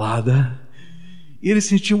entalada, e ele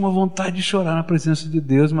sentiu uma vontade de chorar na presença de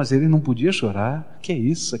Deus, mas ele não podia chorar. Que é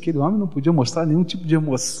isso? Aquele homem não podia mostrar nenhum tipo de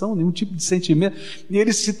emoção, nenhum tipo de sentimento, e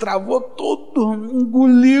ele se travou todo,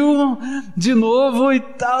 engoliu de novo e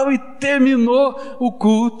tal, e terminou o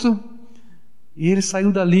culto, e ele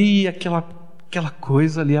saiu dali, aquela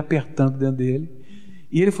coisa ali apertando dentro dele,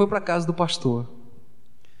 e ele foi para a casa do pastor.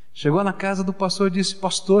 Chegou na casa do pastor e disse: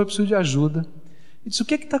 pastor, eu preciso de ajuda. Ele disse: o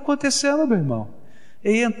que está acontecendo, meu irmão?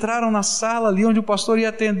 E entraram na sala ali onde o pastor ia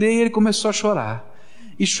atender, e ele começou a chorar,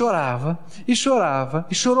 e chorava, e chorava,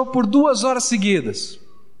 e chorou por 2 horas seguidas.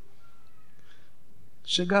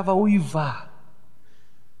 Chegava a uivar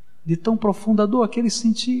de tão profunda dor que ele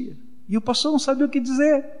sentia, e o pastor não sabia o que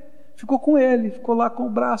dizer. Ficou com ele, ficou lá com o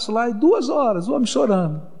braço lá, e 2 horas, o homem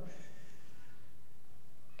chorando.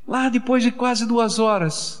 Lá depois de quase 2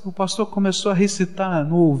 horas, o pastor começou a recitar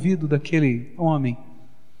no ouvido daquele homem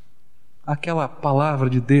aquela palavra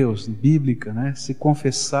de Deus, bíblica, né? Se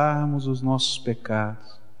confessarmos os nossos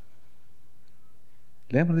pecados.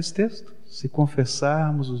 Lembra desse texto? Se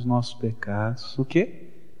confessarmos os nossos pecados, o quê?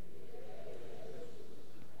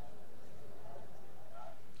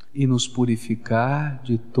 E nos purificar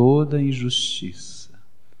de toda injustiça.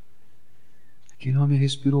 Aquele homem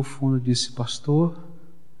respirou fundo e disse: pastor,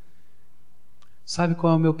 sabe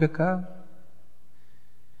qual é o meu pecado?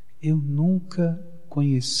 Eu nunca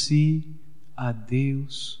conheci a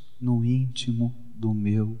Deus no íntimo do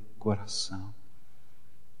meu coração.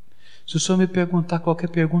 Se o senhor me perguntar qualquer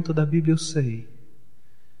pergunta da Bíblia, eu sei,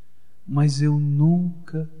 mas eu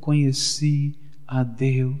nunca conheci a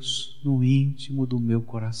Deus no íntimo do meu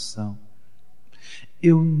coração.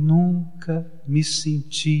 Eu nunca me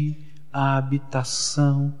senti a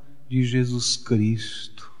habitação de Jesus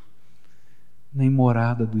Cristo, nem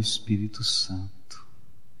morada do Espírito Santo.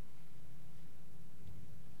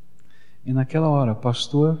 E naquela hora,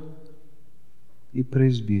 pastor e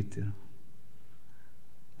presbítero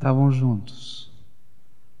estavam juntos,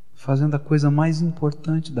 fazendo a coisa mais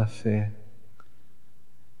importante da fé,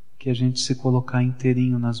 que é a gente se colocar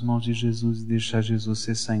inteirinho nas mãos de Jesus e deixar Jesus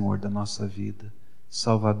ser Senhor da nossa vida,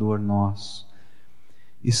 Salvador nosso.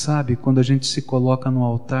 E sabe, quando a gente se coloca no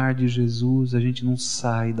altar de Jesus, a gente não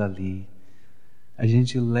sai dali. A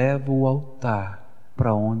gente leva o altar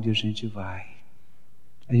para onde a gente vai.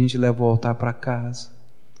 A gente leva o altar para casa.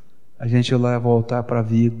 A gente leva o altar para a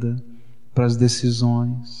vida, para as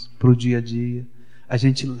decisões, para o dia a dia. A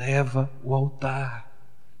gente leva o altar.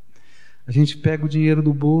 A gente pega o dinheiro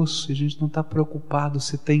do bolso e a gente não está preocupado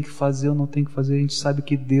se tem que fazer ou não tem que fazer. A gente sabe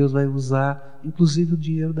que Deus vai usar, inclusive, o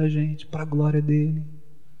dinheiro da gente para a glória dele.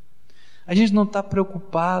 A gente não está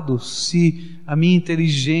preocupado se a minha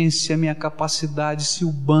inteligência, a minha capacidade, se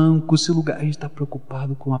o banco, se o lugar. A gente está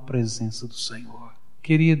preocupado com a presença do Senhor.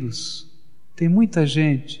 Queridos, tem muita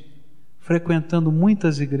gente frequentando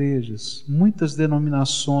muitas igrejas, muitas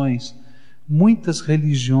denominações, muitas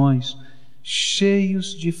religiões,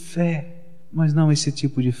 cheios de fé, mas não esse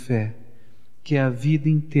tipo de fé, que é a vida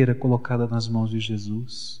inteira colocada nas mãos de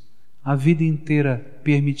Jesus. A vida inteira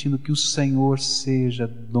permitindo que o Senhor seja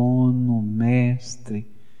dono, mestre.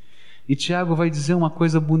 E Tiago vai dizer uma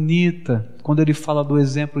coisa bonita, quando ele fala do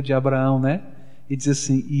exemplo de Abraão, né? E diz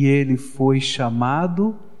assim, e ele foi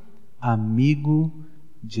chamado amigo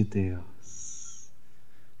de Deus.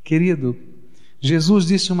 Querido, Jesus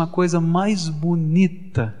disse uma coisa mais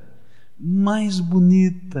bonita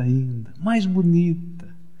ainda, mais bonita.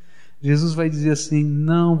 Jesus vai dizer assim,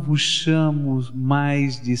 não vos chamo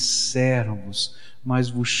mais de servos, mas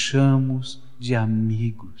vos chamo de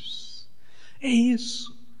amigos. É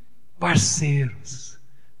isso, parceiros.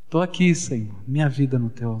 Estou aqui, Senhor, minha vida no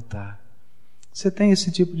teu altar. Você tem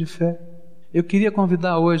esse tipo de fé? Eu queria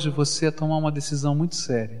convidar hoje você a tomar uma decisão muito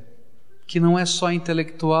séria, que não é só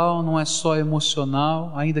intelectual, não é só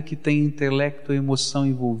emocional, ainda que tenha intelecto e emoção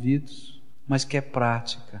envolvidos, mas que é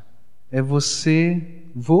prática. É você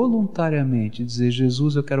voluntariamente dizer,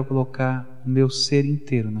 Jesus, eu quero colocar o meu ser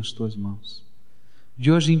inteiro nas tuas mãos.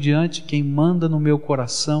 De hoje em diante, quem manda no meu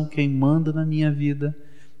coração, quem manda na minha vida,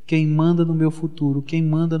 quem manda no meu futuro, quem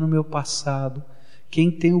manda no meu passado, quem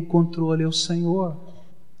tem o controle é o Senhor.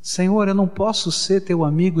 Senhor, eu não posso ser teu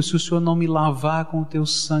amigo se o Senhor não me lavar com o teu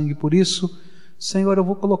sangue. Por isso, Senhor, eu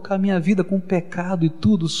vou colocar minha vida com pecado e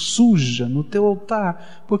tudo suja no teu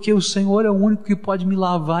altar, porque o Senhor é o único que pode me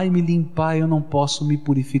lavar e me limpar, eu não posso me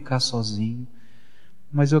purificar sozinho.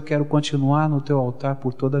 Mas eu quero continuar no teu altar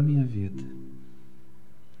por toda a minha vida.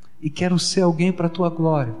 E quero ser alguém para a tua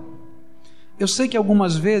glória. Eu sei que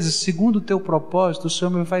algumas vezes, segundo o teu propósito, o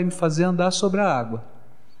Senhor vai me fazer andar sobre a água.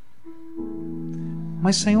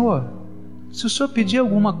 Mas, Senhor, se o Senhor pedir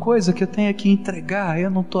alguma coisa que eu tenha que entregar,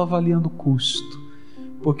 eu não estou avaliando o custo,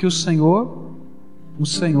 porque o Senhor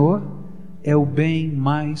é o bem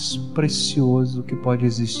mais precioso que pode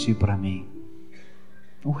existir para mim.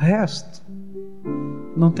 O resto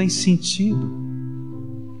não tem sentido.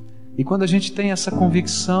 E quando a gente tem essa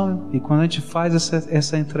convicção, e quando a gente faz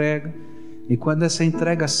essa entrega, e quando essa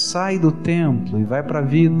entrega sai do templo e vai para a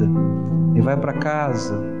vida, e vai para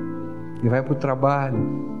casa, e vai para o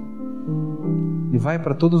trabalho, e vai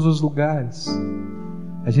para todos os lugares,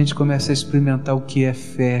 a gente começa a experimentar o que é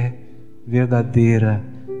fé verdadeira,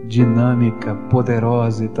 dinâmica,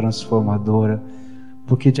 poderosa e transformadora,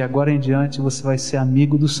 porque de agora em diante você vai ser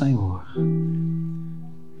amigo do Senhor.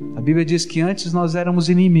 A Bíblia diz que antes nós éramos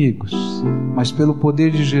inimigos, mas pelo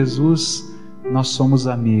poder de Jesus nós somos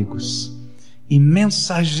amigos e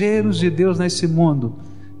mensageiros de Deus nesse mundo,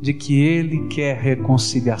 de que Ele quer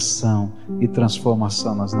reconciliação e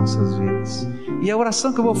transformação nas nossas vidas. E a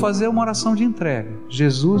oração que eu vou fazer é uma oração de entrega.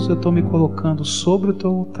 Jesus, eu estou me colocando sobre o teu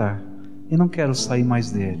altar e não quero sair mais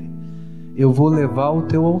dele. Eu vou levar o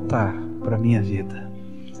teu altar para a minha vida.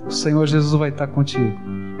 O Senhor Jesus vai estar contigo,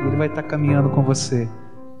 Ele vai estar caminhando com você.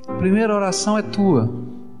 A primeira oração é tua.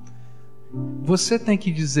 Você tem que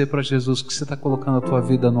dizer para Jesus que você está colocando a tua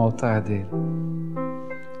vida no altar dele.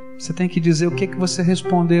 Você tem que dizer o que você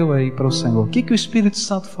respondeu aí para o Senhor. O que o Espírito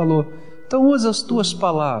Santo falou. Então usa as tuas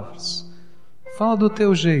palavras. Fala do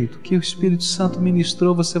teu jeito. O que o Espírito Santo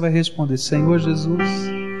ministrou, você vai responder. Senhor Jesus,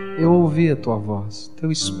 eu ouvi a tua voz.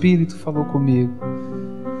 Teu Espírito falou comigo.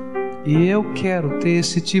 E eu quero ter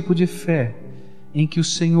esse tipo de fé. em que o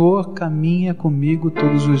Senhor caminha comigo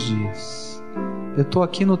todos os dias. Eu estou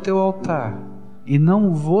aqui no teu altar e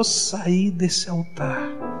não vou sair desse altar.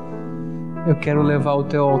 Eu quero levar o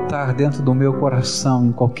teu altar dentro do meu coração,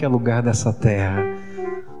 em qualquer lugar dessa terra,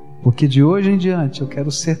 porque de hoje em diante eu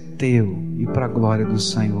quero ser teu e para a glória do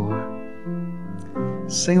Senhor.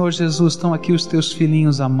 Senhor Jesus, estão aqui os teus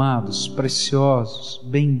filhinhos amados, preciosos,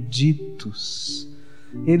 benditos.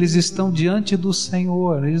 Eles estão diante do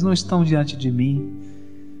Senhor, eles não estão diante de mim.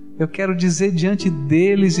 Eu quero dizer diante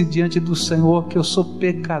deles e diante do Senhor que eu sou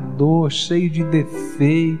pecador, cheio de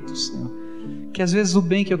defeitos, Senhor. Que às vezes o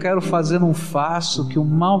bem que eu quero fazer não faço, que o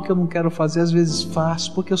mal que eu não quero fazer às vezes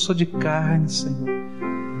faço, porque eu sou de carne, Senhor.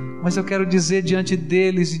 Mas eu quero dizer diante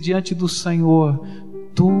deles e diante do Senhor: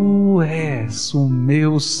 Tu és o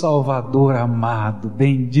meu Salvador amado,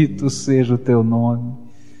 bendito seja o teu nome.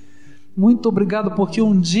 Muito obrigado, porque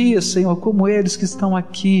um dia, Senhor, como eles que estão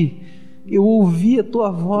aqui, eu ouvi a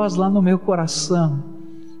tua voz lá no meu coração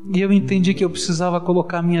e eu entendi que eu precisava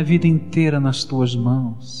colocar a minha vida inteira nas tuas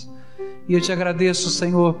mãos. E eu te agradeço,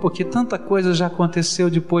 Senhor, porque tanta coisa já aconteceu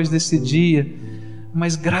depois desse dia,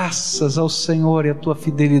 mas graças ao Senhor e à tua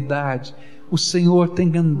fidelidade, o Senhor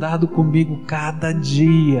tem andado comigo cada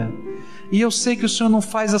dia. E eu sei que o Senhor não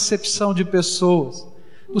faz acepção de pessoas.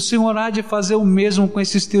 O Senhor há de fazer o mesmo com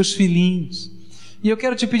esses teus filhinhos. E eu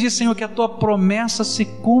quero te pedir, Senhor, que a tua promessa se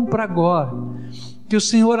cumpra agora. Que o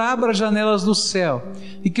Senhor abra as janelas do céu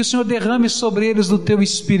e que o Senhor derrame sobre eles do teu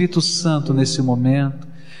Espírito Santo nesse momento.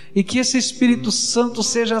 E que esse Espírito Santo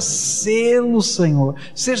seja selo, Senhor,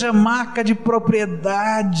 seja marca de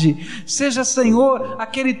propriedade, seja, Senhor,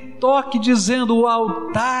 aquele toque dizendo: o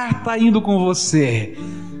altar está indo com você.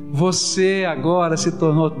 Você agora se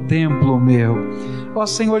tornou templo meu. Ó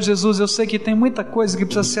Senhor Jesus, eu sei que tem muita coisa que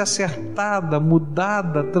precisa ser acertada,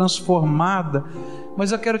 mudada, transformada,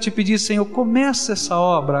 mas eu quero te pedir, Senhor, comece essa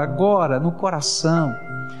obra agora no coração,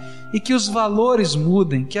 e que os valores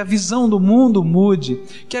mudem, que a visão do mundo mude,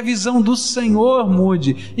 que a visão do Senhor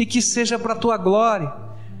mude, e que seja para a tua glória,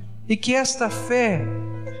 e que esta fé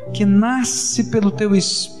que nasce pelo teu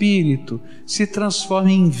Espírito se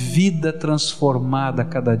transforme em vida transformada a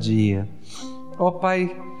cada dia. Ó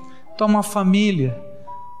Pai, toma a família,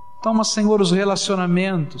 toma, Senhor, os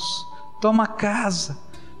relacionamentos, toma a casa,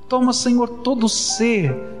 toma, Senhor, todo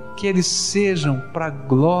ser, que eles sejam para a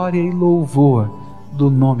glória e louvor do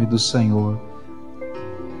nome do Senhor.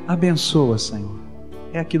 Abençoa, Senhor,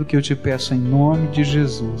 é aquilo que eu te peço em nome de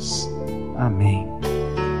Jesus. Amém.